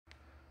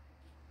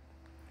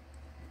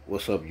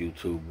What's up,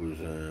 YouTubers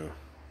and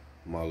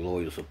my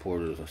loyal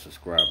supporters and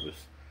subscribers?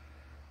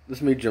 This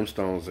is me,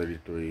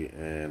 Gemstones83,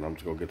 and I'm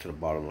just gonna get to the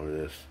bottom of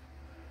this.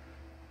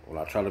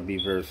 Well, I try to be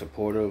very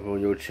supportive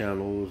on your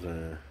channels,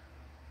 and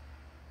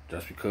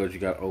just because you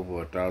got over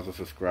 1,000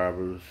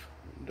 subscribers,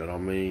 that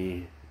don't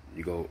mean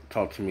you go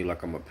talk to me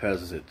like I'm a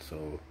peasant.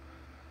 So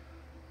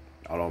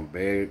I don't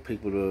beg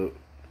people to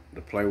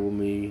play with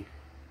me,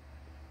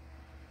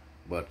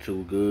 but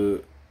too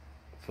good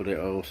for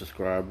their own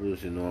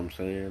subscribers. You know what I'm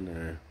saying?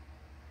 And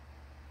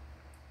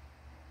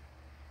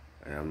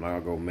I'm not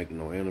gonna make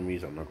no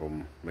enemies. I'm not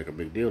gonna make a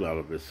big deal out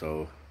of it.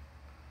 So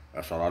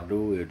that's all I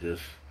do is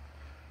just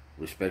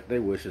respect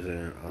their wishes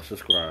and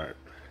unsubscribe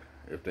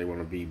if they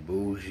want to be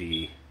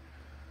bougie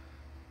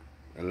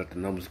and let the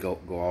numbers go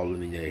all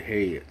in their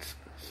heads.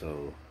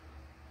 So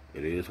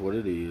it is what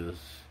it is.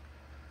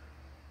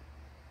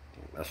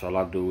 That's all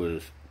I do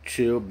is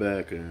chill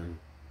back and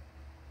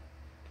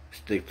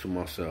stick to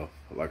myself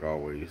like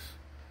always.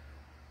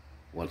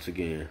 Once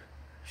again,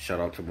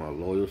 shout out to my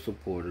loyal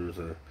supporters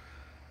and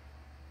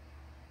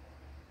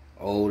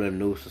old and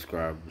new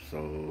subscribers.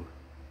 So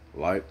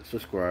like,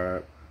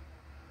 subscribe,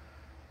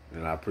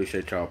 and I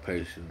appreciate y'all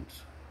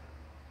patience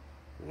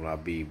when I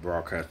be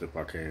broadcast if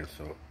I can.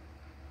 So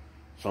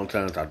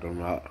sometimes I do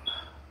not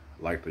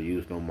like to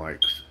use no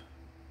mics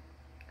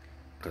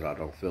because I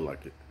don't feel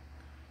like it.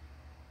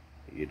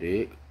 You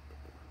dig?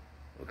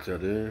 Until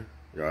then,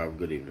 y'all have a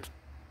good evening.